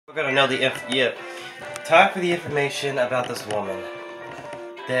We're gonna know the time for the information about this woman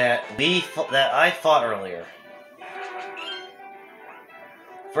that I fought earlier.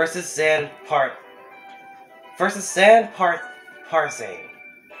 Partizanne.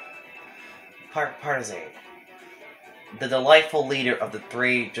 The delightful leader of the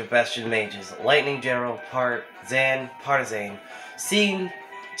three Sabathian mages, Lightning General Partizanne, seemed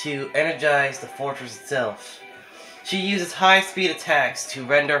to energize the fortress itself. She uses high-speed attacks to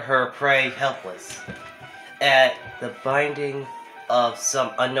render her prey helpless. At the binding of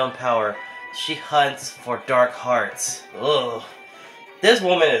some unknown power, she hunts for dark hearts. Ugh. This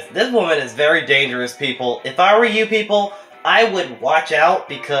woman is very dangerous, people. If I were you people, I would watch out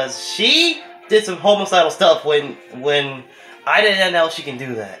because she did some homicidal stuff when I didn't know she can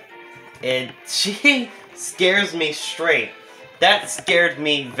do that. And she scares me straight. That scared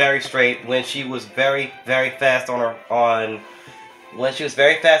me very straight when she was very fast when she was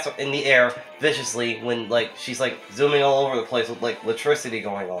very fast in the air viciously when she's zooming all over the place with electricity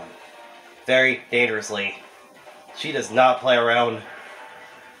going on. Very dangerously. She does not play around.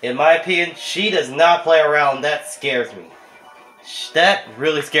 In my opinion, she does not play around. That scares me. That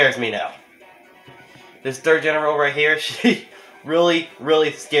really scares me now. This third general right here, she really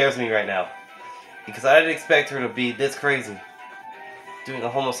scares me right now. Because I didn't expect her to be this crazy. Doing a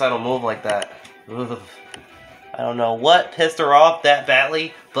homicidal move like that. Ugh. I don't know what pissed her off that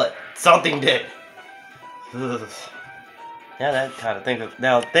badly, but something did. Ugh. Now that kind of thing.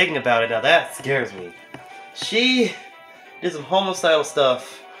 Now thinking about it, now that scares me. She did some homicidal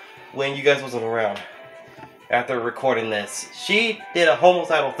stuff when you guys wasn't around. After recording this, she did a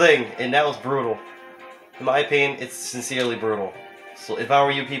homicidal thing, and that was brutal. In my opinion, it's sincerely brutal. So if I were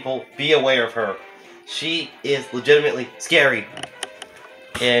you people, be aware of her. She is legitimately scary.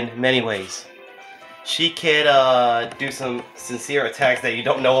 In many ways. She can do some sincere attacks that you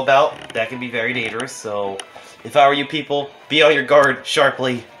don't know about. That can be very dangerous. So if I were you people, be on your guard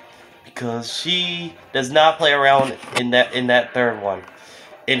sharply. Because she does not play around in that third one.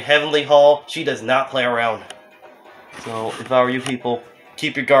 In Heavenly Hall, she does not play around. So if I were you people,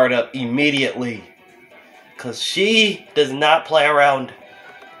 keep your guard up immediately. Because she does not play around.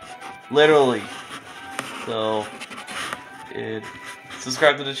 Literally. So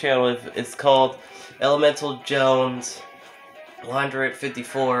subscribe to the channel. It's called Elemental Jones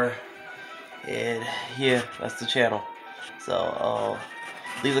 154, and yeah, that's the channel. So I'll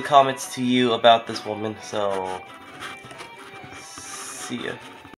leave the comments to you about this woman. So see ya.